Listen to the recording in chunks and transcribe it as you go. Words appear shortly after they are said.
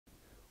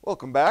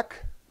Welcome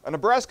back. A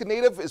Nebraska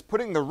native is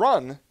putting the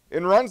run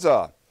in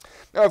Runza.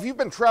 Now, if you've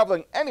been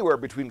traveling anywhere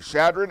between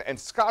Chadron and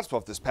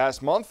Scottsbluff this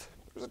past month,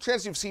 there's a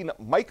chance you've seen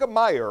Mikah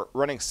Meyer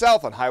running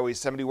south on Highway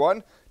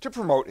 71 to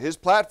promote his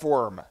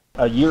platform.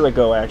 A year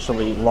ago, I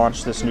actually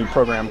launched this new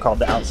program called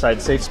the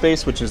Outside Safe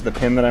Space, which is the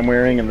pin that I'm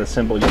wearing and the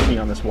symbol you see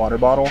on this water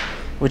bottle,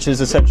 which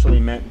is essentially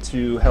meant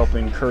to help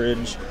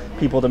encourage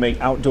people to make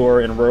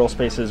outdoor and rural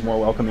spaces more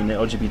welcoming to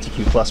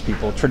LGBTQ plus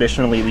people.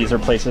 Traditionally, these are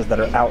places that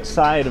are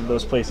outside of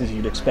those places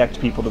you'd expect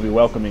people to be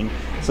welcoming.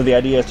 So the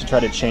idea is to try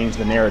to change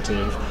the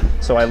narrative.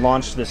 So I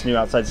launched this new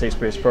Outside Safe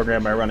Space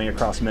program by running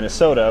across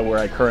Minnesota, where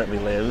I currently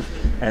live,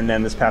 and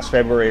then this past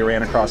February I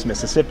ran across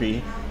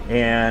Mississippi,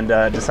 and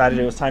decided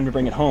it was time to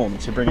bring it home,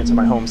 to bring it to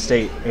my home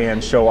state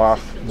and show off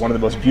one of the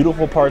most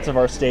beautiful parts of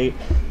our state.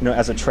 You know,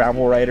 as a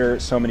travel writer,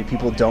 so many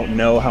people don't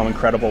know how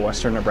incredible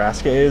Western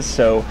Nebraska is.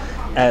 So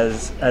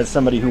as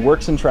somebody who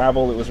works in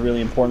travel, it was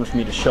really important for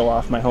me to show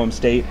off my home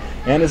state.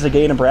 And as a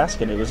gay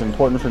Nebraskan, it was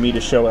important for me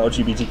to show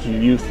LGBTQ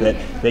youth that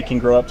they can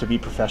grow up to be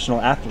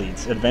professional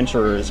athletes,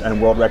 adventurers,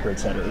 and world record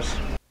setters.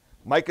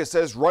 Mikah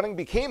says running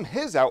became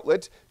his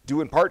outlet, due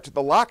in part to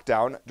the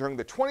lockdown during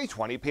the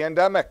 2020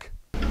 pandemic.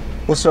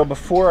 Well, so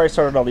before I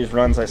started all these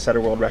runs, I set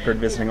a world record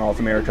visiting all of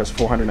America's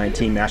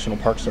 419 National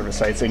Park Service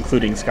sites,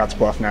 including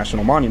Scottsbluff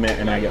National Monument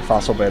and Agate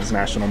Fossil Beds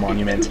National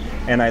Monument.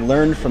 And I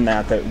learned from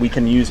that we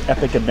can use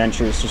epic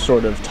adventures to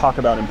sort of talk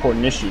about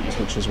important issues,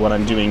 which is what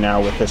I'm doing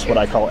now with this, what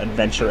I call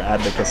adventure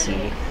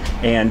advocacy.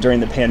 And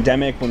during the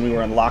pandemic, when we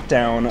were in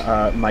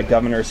lockdown, my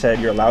governor said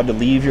you're allowed to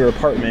leave your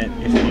apartment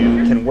if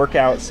you can work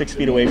out 6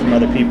 feet away from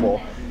other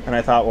people. And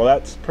I thought, well,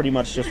 that's pretty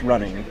much just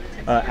running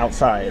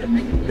outside,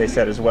 they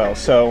said as well.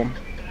 So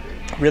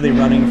really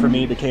running for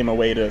me became a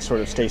way to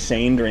sort of stay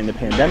sane during the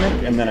pandemic,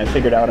 and then I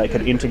figured out I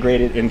could integrate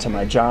it into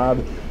my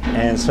job,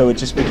 and so it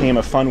just became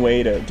a fun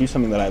way to do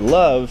something that I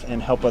love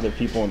and help other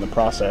people in the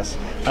process.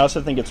 I also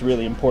think it's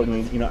really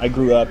important, you know, I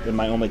grew up and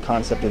my only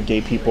concept of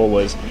gay people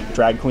was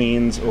drag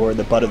queens or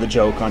the butt of the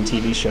joke on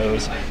TV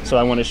shows, so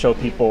I want to show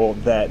people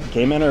that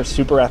gay men are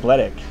super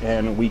athletic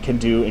and we can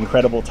do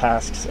incredible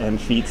tasks and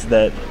feats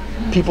that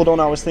people don't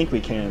always think we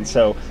can.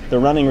 So the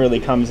running really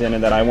comes in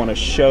that I want to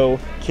show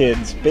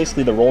kids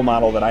basically the role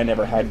model that I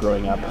never had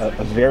growing up,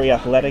 a very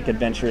athletic,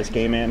 adventurous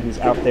gay man who's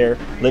out there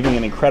living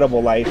an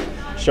incredible life,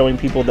 showing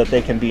people that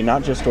they can be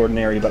not just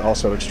ordinary but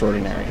also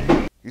extraordinary.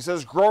 He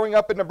says growing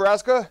up in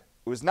Nebraska,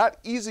 it was not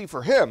easy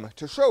for him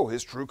to show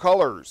his true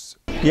colors.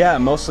 Yeah,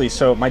 mostly.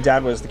 So my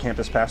dad was the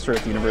campus pastor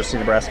at the University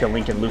of Nebraska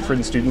Lincoln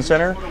Lutheran Student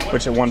Center,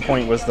 which at one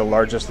point was the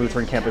largest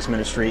Lutheran campus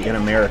ministry in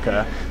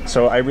America.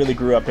 So I really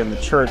grew up in the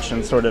church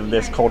and sort of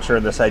this culture,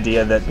 this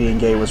idea that being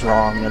gay was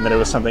wrong and that it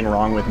was something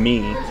wrong with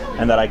me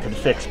and that I could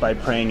fix by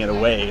praying it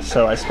away.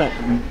 So I spent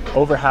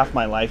over half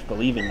my life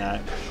believing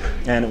that.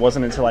 And it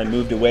wasn't until I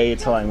moved away,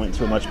 until I went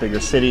to a much bigger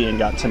city and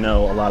got to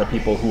know a lot of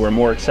people who were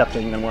more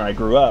accepting than where I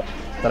grew up,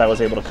 that I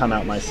was able to come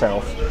out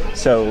myself.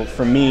 So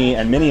for me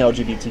and many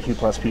LGBTQ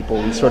plus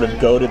people, we sort of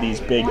go to these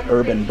big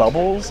urban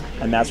bubbles,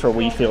 and that's where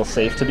we feel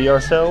safe to be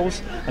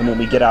ourselves. And when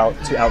we get out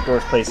to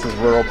outdoor places,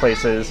 rural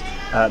places,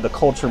 the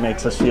culture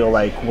makes us feel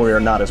like we're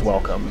not as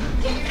welcome.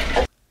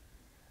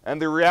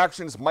 And the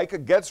reactions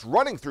Mikah gets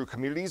running through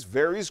communities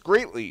varies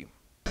greatly.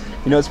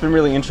 You know, it's been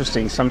really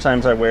interesting.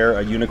 Sometimes I wear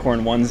a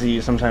unicorn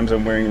onesie, sometimes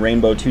I'm wearing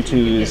rainbow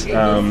tutus,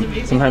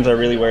 sometimes I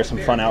really wear some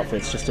fun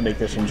outfits just to make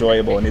this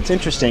enjoyable. And it's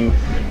interesting,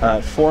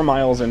 4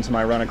 miles into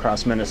my run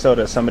across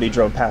Minnesota, somebody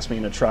drove past me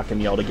in a truck and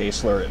yelled a gay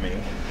slur at me.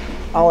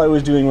 All I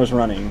was doing was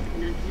running.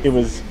 It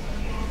was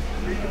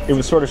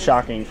sort of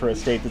shocking for a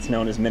state that's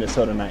known as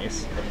Minnesota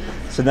nice.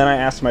 So then I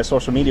asked my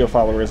social media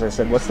followers, I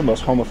said, what's the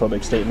most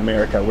homophobic state in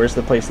America? Where's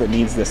the place that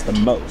needs this the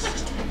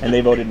most? And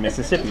they voted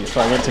Mississippi.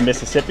 So I went to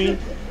Mississippi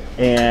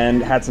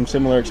and had some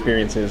similar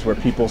experiences where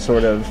people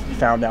sort of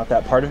found out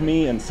that part of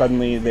me and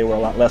suddenly they were a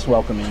lot less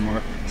welcoming,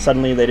 or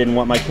suddenly they didn't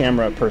want my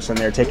camera person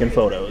there taking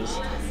photos.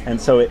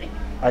 And so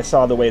I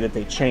saw the way that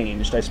they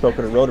changed. I spoke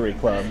at a Rotary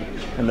Club,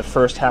 and the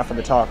first half of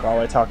the talk, all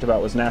I talked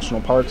about was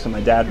national parks and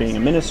my dad being a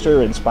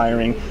minister,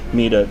 inspiring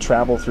me to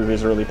travel through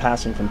his early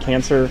passing from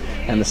cancer.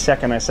 And the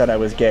second I said I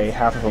was gay,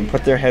 half of them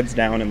put their heads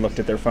down and looked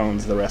at their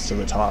phones the rest of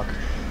the talk.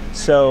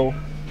 So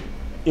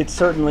it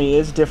certainly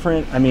is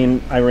different. I mean,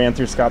 I ran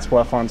through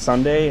Scottsbluff on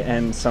Sunday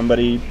and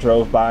somebody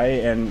drove by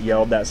and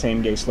yelled that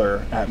same gay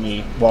slur at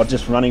me while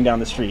just running down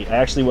the street. I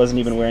actually wasn't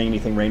even wearing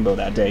anything rainbow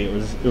that day.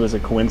 It was a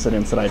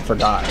coincidence that I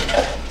forgot.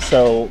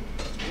 So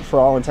for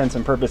all intents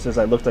and purposes,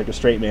 I looked like a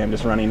straight man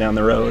just running down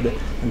the road,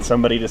 and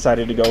somebody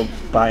decided to go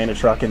by in a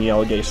truck and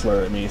yell a gay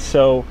slur at me.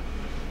 So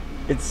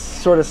it's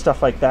sort of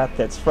stuff like that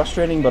that's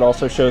frustrating, but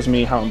also shows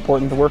me how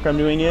important the work I'm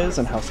doing is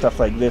and how stuff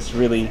like this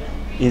really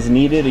is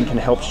needed and can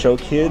help show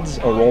kids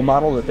a role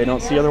model that they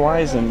don't see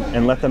otherwise,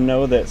 and let them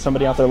know that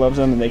somebody out there loves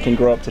them and they can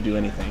grow up to do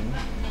anything.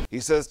 He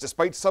says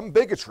despite some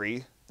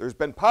bigotry, there's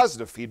been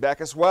positive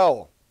feedback as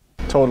well.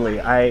 Totally.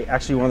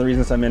 Actually, one of the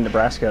reasons I'm in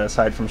Nebraska,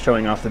 aside from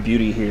showing off the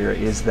beauty here,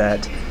 is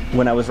that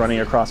when I was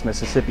running across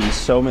Mississippi,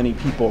 so many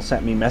people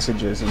sent me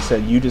messages and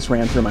said, you just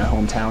ran through my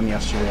hometown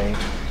yesterday.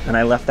 And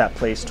I left that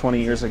place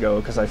 20 years ago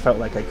because I felt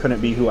like I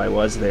couldn't be who I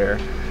was there.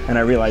 And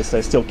I realized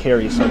I still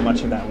carry so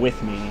much of that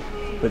with me.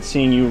 But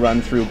seeing you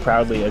run through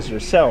proudly as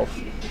yourself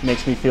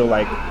makes me feel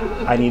like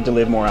I need to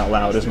live more out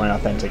loud as my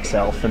authentic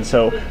self. And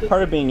so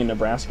part of being in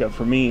Nebraska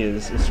for me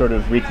is sort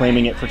of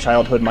reclaiming it for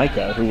childhood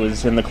Mikah, who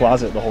was in the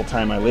closet the whole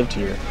time I lived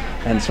here,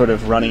 and sort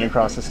of running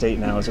across the state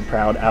now as a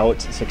proud,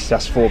 out,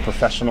 successful,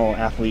 professional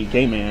athlete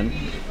gay man,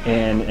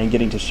 and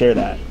getting to share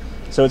that.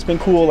 So it's been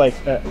cool. Like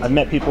I've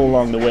met people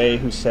along the way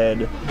who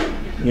said,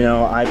 you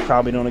know, I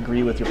probably don't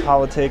agree with your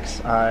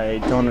politics. I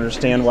don't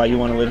understand why you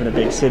want to live in a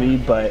big city,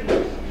 but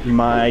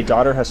my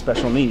daughter has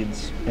special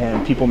needs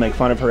and people make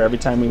fun of her every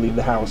time we leave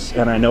the house.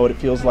 And I know what it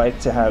feels like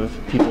to have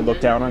people look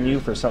down on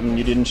you for something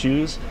you didn't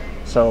choose.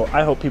 So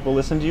I hope people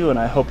listen to you, and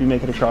I hope you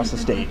make it across the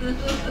state.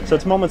 So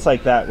it's moments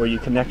like that where you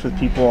connect with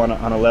people on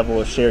a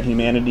level of shared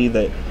humanity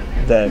that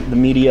the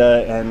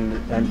media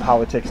and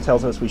politics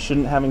tells us we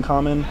shouldn't have in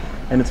common.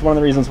 And it's one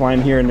of the reasons why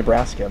I'm here in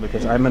Nebraska,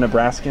 because I'm a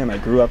Nebraskan. I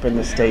grew up in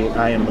the state.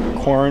 I am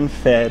a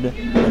corn-fed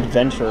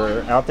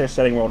adventurer out there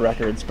setting world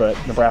records, but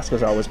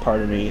Nebraska's always part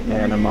of me,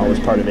 and I'm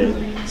always part of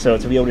it. So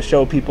to be able to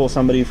show people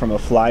somebody from a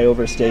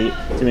flyover state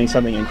doing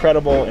something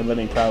incredible and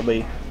living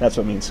proudly, that's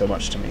what means so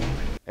much to me.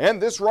 And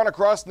this run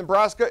across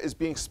Nebraska is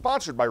being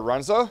sponsored by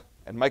Runza,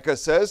 and Mikah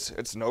says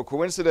it's no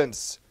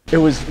coincidence. It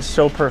was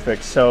so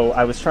perfect. So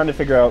I was trying to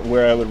figure out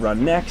where I would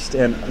run next,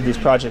 and these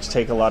projects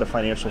take a lot of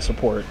financial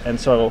support. And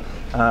so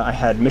I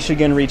had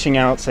Michigan reaching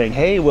out saying,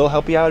 hey, we'll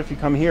help you out if you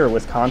come here.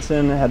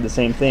 Wisconsin had the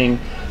same thing,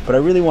 but I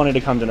really wanted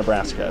to come to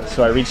Nebraska.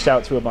 So I reached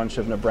out to a bunch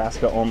of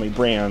Nebraska-only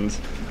brands.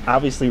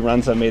 Obviously,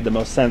 Runza made the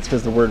most sense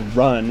because the word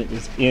run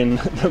is in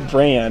the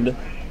brand.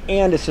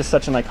 And it's just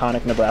such an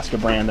iconic Nebraska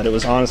brand that it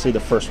was honestly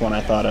the first one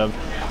I thought of.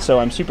 So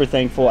I'm super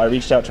thankful. I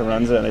reached out to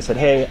Runza and I said,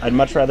 hey, I'd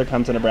much rather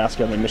come to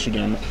Nebraska than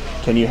Michigan.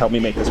 Can you help me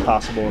make this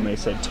possible? And they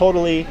said,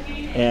 totally.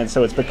 And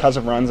so it's because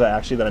of Runza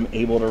actually that I'm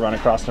able to run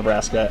across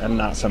Nebraska and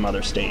not some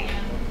other state.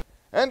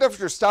 And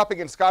after stopping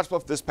in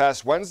Scottsbluff this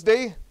past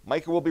Wednesday,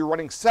 Mikah will be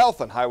running south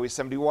on Highway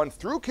 71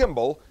 through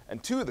Kimball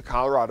and to the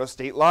Colorado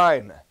state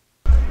line.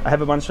 I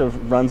have a bunch of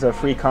Runza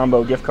free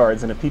combo gift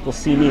cards, and if people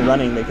see me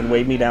running, they can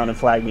wave me down and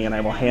flag me, and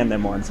I will hand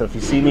them one. So if you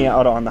see me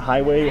out on the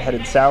highway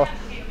headed south,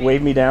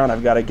 wave me down.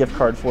 I've got a gift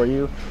card for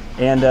you.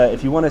 And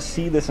if you want to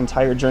see this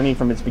entire journey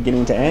from its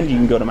beginning to end, you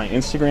can go to my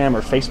Instagram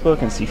or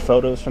Facebook and see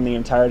photos from the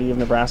entirety of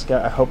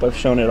Nebraska. I hope I've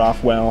shown it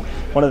off well.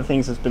 One of the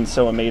things that's been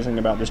so amazing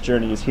about this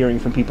journey is hearing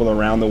from people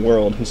around the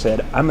world who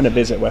said, I'm going to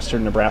visit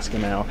Western Nebraska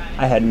now.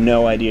 I had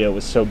no idea it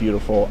was so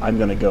beautiful. I'm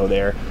going to go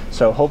there.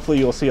 So hopefully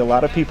you'll see a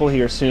lot of people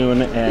here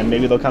soon, and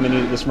maybe they'll come and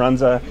eat this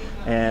Runza,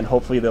 and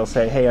hopefully they'll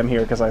say, hey, I'm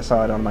here because I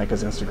saw it on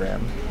Mikah's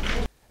Instagram.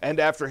 And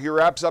after he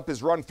wraps up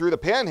his run through the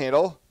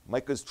Panhandle,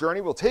 Mikah's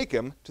journey will take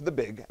him to the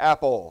Big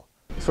Apple.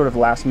 Sort of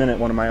last minute,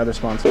 one of my other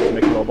sponsors,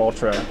 Michelob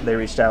Ultra, they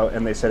reached out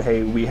and they said,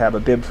 hey, we have a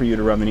bib for you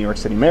to run the New York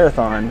City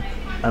Marathon.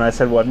 And I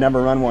said, well, I've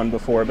never run one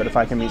before, but if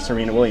I can meet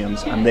Serena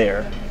Williams, I'm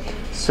there.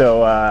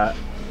 So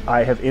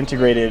I have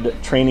integrated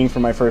training for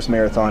my first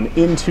marathon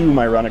into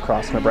my run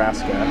across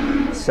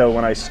Nebraska. So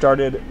when I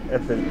started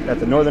at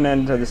the northern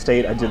end of the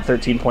state, I did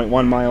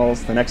 13.1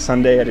 miles. The next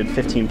Sunday, I did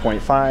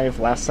 15.5.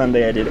 Last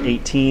Sunday, I did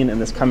 18. And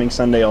this coming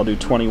Sunday, I'll do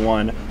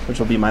 21, which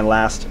will be my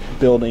last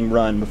building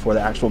run before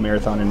the actual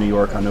marathon in New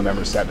York on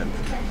November 7th.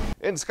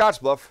 In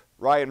Scottsbluff,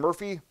 Ryan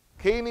Murphy,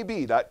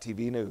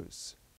 KNEB.TV News.